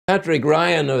Patrick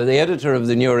Ryan, the editor of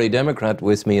the Newry Democrat,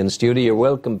 with me in studio. You're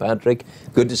welcome, Patrick.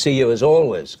 Good to see you as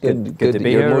always. Good to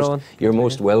be here, You're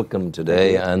most welcome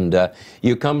today. And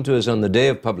you come to us on the day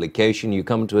of publication. You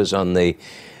come to us on the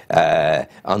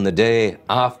day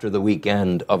after the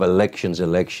weekend of elections.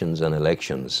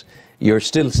 You're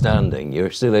still standing.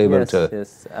 You're still able to...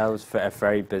 Yes, it was a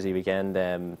very busy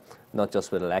weekend. Not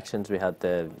just with elections, we had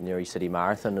the Newry City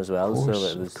Marathon as well.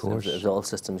 Course, so it was all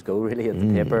systems go really at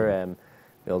the paper.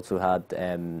 We also had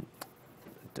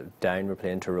Down were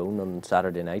playing Tyrone on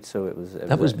Saturday night, so it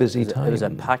was busy time. It was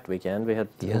a packed weekend. We had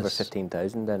over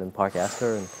 15,000 down in Park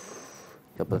Esther and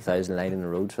a couple of thousand lining the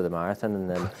roads for the marathon, and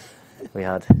then we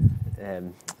had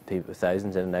people,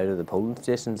 thousands in and out of the polling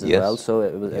stations as well. So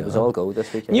it was all go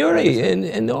this weekend. Newry,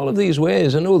 in all of these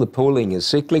ways, I know the polling is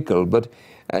cyclical, but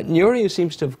Newry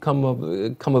seems to have come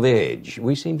of age.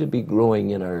 We seem to be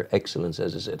growing in our excellence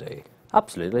as a city.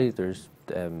 Absolutely, there's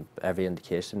every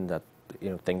indication that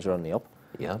things are on the up.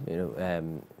 Yeah,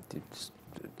 the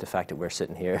fact that we're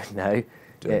sitting here now,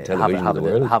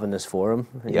 having this forum,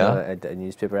 a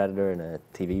newspaper editor and a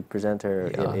TV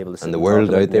presenter, able to sit and the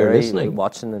world out there listening,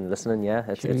 watching and listening. Yeah,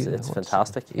 it's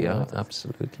fantastic. Yeah,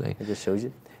 absolutely. It just shows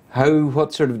you.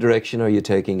 What sort of direction are you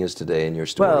taking us today in your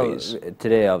stories? Well,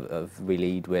 today we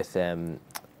lead with the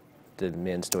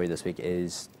main story this week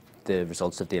is the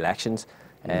results of the elections.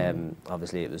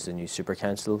 Obviously, it was the new Super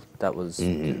Council that was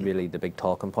really the big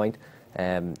talking point.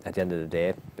 At the end of the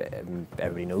day,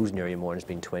 everybody knows Newry Mourne has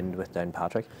been twinned with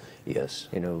Downpatrick. Yes.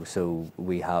 So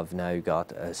we have now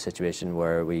got a situation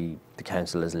where the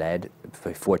council is led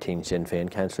by 14 Sinn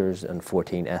Féin councillors and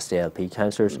 14 SDLP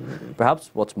councillors. Perhaps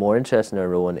what's more interesting,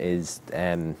 Rowan, is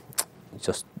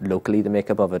just locally the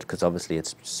makeup of it, because obviously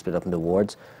it's split up into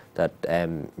wards. That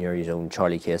Newry's own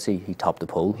Charlie Casey, he topped the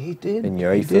poll. He did. In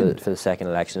Newry for the second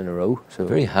election in a row. So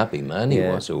very happy man he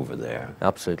was over there.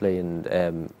 Absolutely,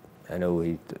 and I know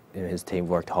his team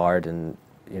worked hard, and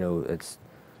I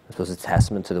suppose it's a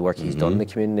testament to the work he's done in the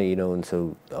community. And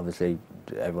so obviously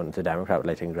everyone at the Democrat would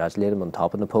like to congratulate him on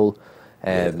topping the poll.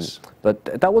 Yes. But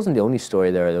that wasn't the only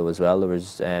story there though as well. There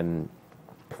was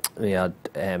we had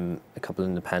a couple of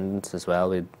independents as well.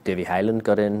 We had Davy Hyland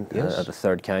got in at the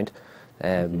third count.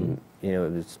 I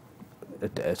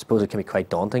suppose it can be quite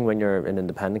daunting when you're an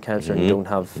independent councillor and you don't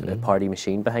have a party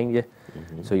machine behind you.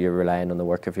 So you're relying on the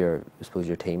work of your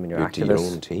team and your activists. Your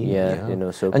own team,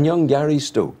 yeah. So and young Gary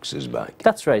Stokes is back.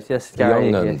 That's right. Yes, Gary,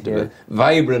 young and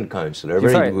vibrant councillor,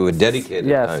 very dedicated.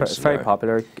 Yeah, very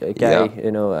popular Gary.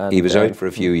 And he was out for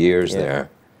a few years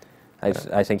there.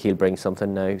 I think he'll bring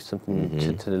something now,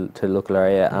 to the local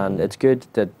area, and it's good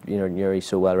that Newry's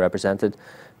so well represented,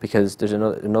 because there's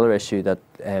another issue that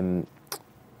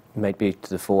might be to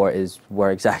the fore is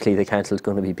where exactly the council is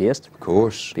going to be based. Of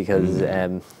course. Because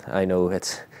I know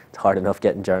it's hard enough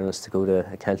getting journalists to go to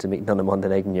a council meeting on a Monday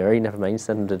night in Newry, never mind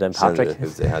sending them to Downpatrick.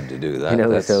 If they had to do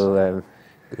that.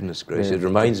 Goodness gracious. It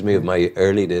reminds me of my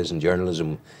early days in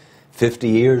journalism 50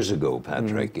 years ago,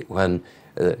 Patrick, when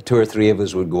two or three of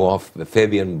us would go off,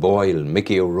 Fabian Boyle,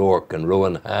 Mickey O'Rourke and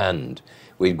Rowan Hand.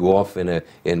 We'd go off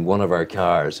in one of our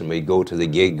cars and we'd go to the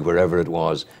gig, wherever it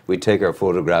was. We'd take our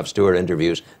photographs, do our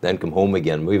interviews, then come home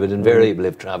again. We would invariably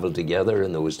have travelled together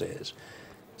in those days.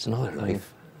 It's another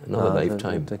life, another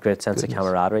lifetime. A great sense of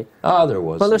camaraderie. There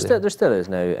was. Well, there still is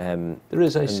now. There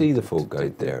is. I see the folk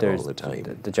out there all the time.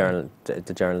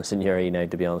 The journalists in Newry now,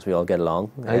 to be honest, we all get along.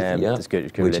 It's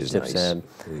good. Which is nice.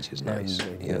 Which is nice.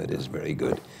 Yeah, it is very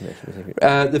good.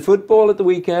 The football at the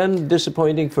weekend,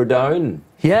 disappointing for Down.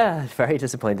 Yeah, very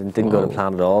disappointing. Didn't go to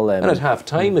plan at all. And at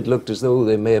half-time, it looked as though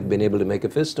they may have been able to make a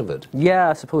fist of it.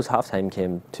 Yeah, I suppose half-time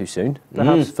came too soon,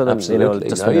 perhaps, for them. Absolutely.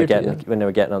 Just when they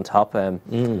were getting on top.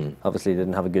 Obviously,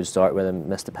 didn't have a good start with them,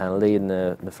 missed a penalty in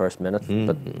the first minute.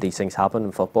 But these things happen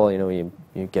in football. You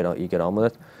get on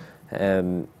with it.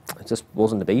 It just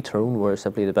wasn't to be. Tyrone were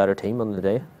simply the better team on the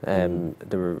day.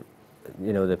 They were.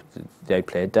 They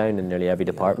outplayed Down in nearly every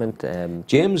department.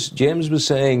 James was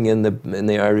saying in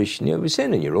the Irish, he was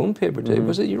saying in your own paper today,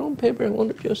 was it your own paper? I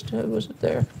wonder was it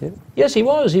there? Yeah. Yes, he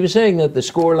was. He was saying that the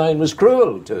scoreline was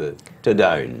cruel to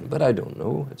Down, but I don't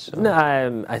know.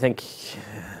 No, I think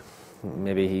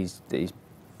maybe he's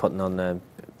putting on a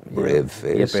brave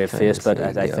face.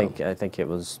 But I think it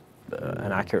was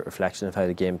an accurate reflection of how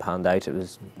the game panned out. It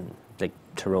was like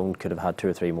Tyrone could have had 2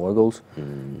 or 3 more goals.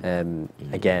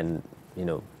 Again,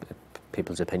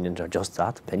 people's opinions are just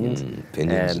that, opinions.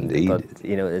 Opinions, indeed. But,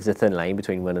 you know, there's a thin line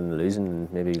between winning and losing,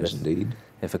 and maybe Indeed.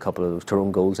 if a couple of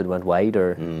Tyrone goals had went wide,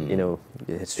 or, you know,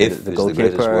 it's If the is the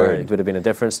greatest goalkeeper, word. it would have been a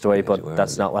different story, but word.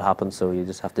 that's not what happened, so you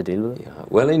just have to deal with it. Yeah.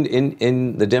 Well,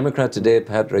 in the Democrat today,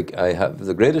 Patrick, I have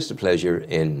the greatest pleasure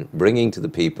in bringing to the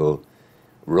people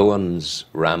Rowan's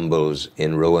rambles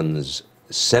in Rowan's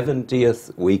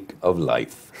 70th week of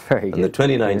life. Very On the good.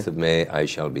 29th of May, I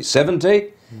shall be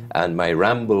 70, and my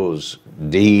rambles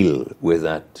deal with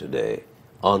that today,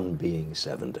 on being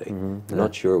 70. I'm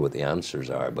not sure what the answers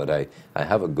are, but I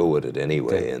have a go at it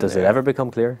anyway. Does it ever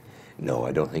become clear? No,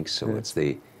 I don't think so.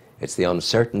 It's the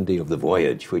uncertainty of the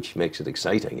voyage which makes it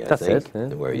exciting, I That's think, it,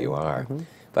 yeah. where you are.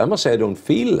 But I must say, I don't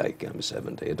feel like I'm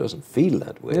 70. It doesn't feel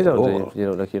that way You at all. don't,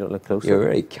 you don't look close. You're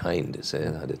very kind to say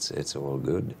that. It's all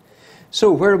good.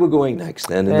 So where are we going next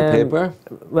then in the paper?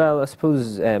 Well, I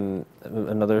suppose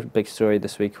another big story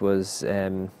this week was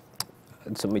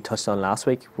something we touched on last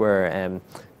week, where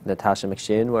Natasha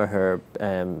McShane, where her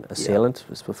assailant,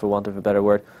 for want of a better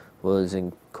word, was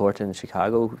in court in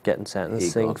Chicago getting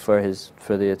sentencing for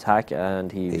the attack,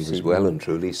 and he was well and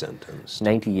truly sentenced.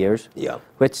 90 years. Yeah.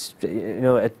 Which, you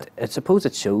know, I suppose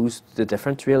it shows the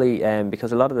difference really,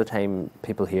 because a lot of the time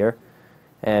people here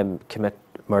commit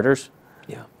murders.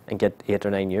 Yeah. And get 8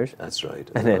 or 9 years. That's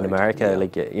right. And in America,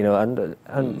 like, you know, and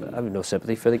I have no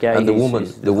sympathy for the guy. And the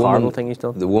woman, horrible thing he's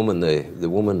done. The woman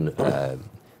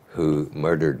who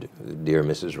murdered dear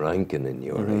Mrs. Rankin in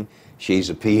Newry, she's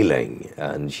appealing,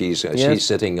 and she's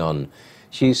sitting on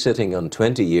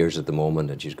 20 years at the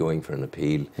moment, and she's going for an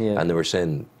appeal. Yeah. And they were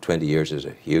saying 20 years is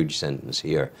a huge sentence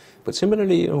here. But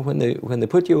similarly, you know, when they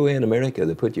put you away in America,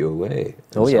 they put you away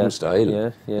in some style. Yeah,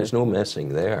 yeah. There's no messing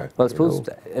there. Well, I suppose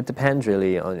it depends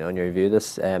really on your view of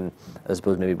this. I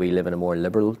suppose maybe we live in a more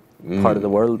liberal part of the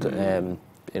world.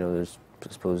 You know, there's,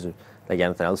 I suppose, like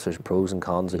anything else, there's pros and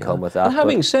cons that come with that. And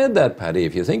having said that, Paddy,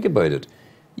 if you think about it,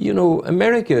 you know,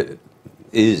 America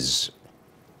is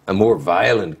a more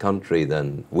violent country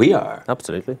than we are.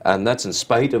 Absolutely. And that's in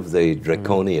spite of the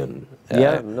draconian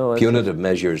punitive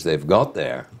measures they've got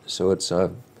there. So it's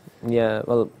yeah,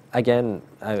 well, again,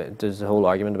 there's a whole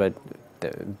argument about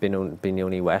being the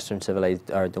only Western civilized,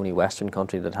 or the only Western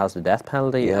country that has the death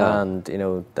penalty, and you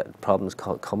know that problems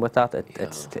come with that.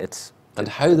 It's and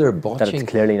how they're botching that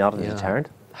it's clearly not a deterrent.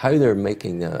 How they're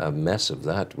making a mess of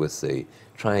that with the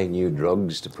trying new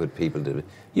drugs to put people to.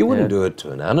 You wouldn't do it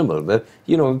to an animal, but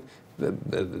you know.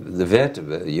 The vet,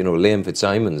 you know, Liam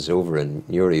Fitzsimons over in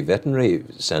Newry Veterinary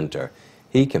Centre,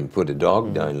 he can put a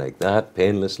dog down like that,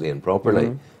 painlessly and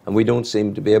properly, and we don't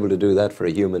seem to be able to do that for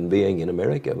a human being in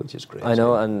America, which is crazy. I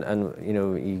know, and you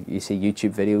know, you see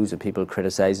YouTube videos of people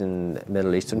criticising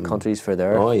Middle Eastern countries for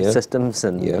their systems,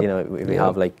 and you know, we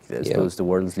have, like, I suppose the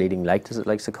world's leading light, as it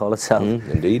likes to call itself.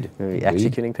 Indeed.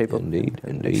 Executing people. Indeed.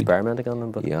 Experimenting on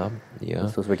them, but I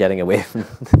suppose we're getting away from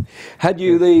Had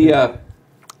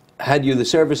you the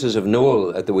services of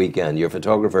Noel at the weekend, your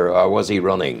photographer, or was he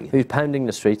running? He was pounding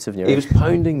the streets of Newry. He was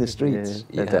pounding the streets.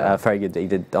 Very good. He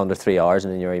did under 3 hours in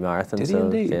the Newry Marathon. Did he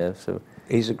indeed? Yeah, so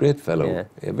he's a great fellow,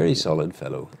 a very solid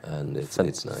fellow, and it's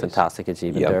nice. Fantastic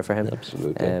achievement there for him.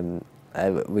 Absolutely.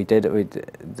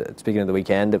 Speaking of the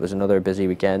weekend, it was another busy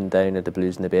weekend down at the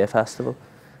Blues in the Bay Festival.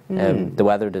 The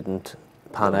weather didn't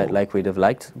pan out like we'd have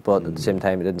liked, but at the same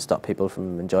time it didn't stop people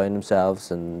from enjoying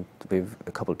themselves, and we've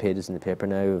a couple of pages in the paper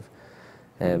now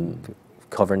of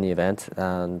covering the event,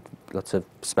 and lots of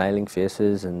smiling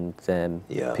faces, and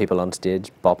people on stage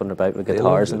bopping about with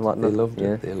guitars and whatnot. They loved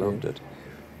it. They loved it.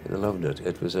 They loved it.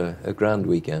 It was a grand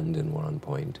weekend in Warren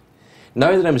Point.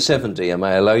 Now that I'm 70, am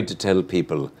I allowed to tell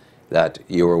people that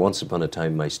you were once upon a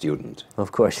time my student?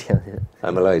 Of course, yeah.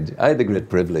 I'm allowed. I had the great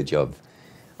privilege of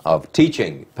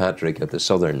teaching Patrick at the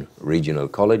Southern Regional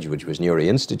College, which was Newry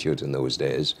Institute in those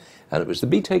days, and it was the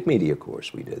BTEC Media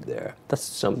course we did there. That's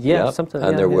something.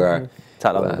 And there were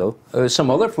that long ago.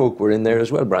 Some other folk were in there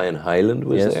as well. Brian Hyland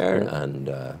was there, and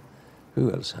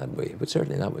who else had we? But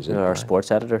certainly that was it. Our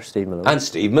sports editor, Steve Malone. And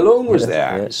Steve Malone was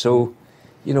there. So,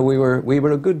 you know, we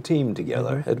were a good team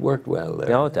together. It worked well there.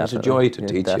 No, it was a joy to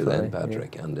teach you then,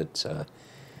 Patrick, and it's a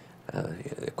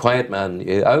quiet man.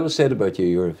 I always said about you,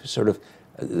 you're sort of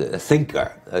a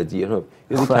thinker, you know,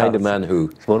 you're the kind of man who,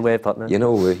 one way of putting it. You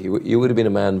know, you would have been a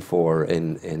man for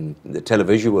in the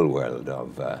televisual world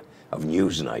of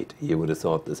Newsnight. You would have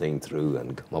thought the thing through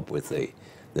and come up with the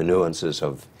nuances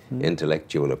of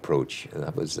intellectual approach.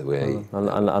 That was the way.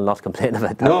 I'll not complain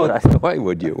about that. No, why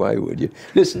would you? Why would you?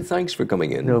 Listen, thanks for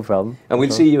coming in. No problem. And we'll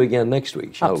see you again next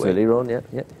week, shall we? Absolutely, Ron. Yeah.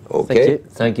 Okay.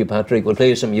 Thank you, Patrick. We'll play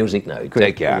you some music now. Great.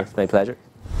 Take care. Yes, my pleasure.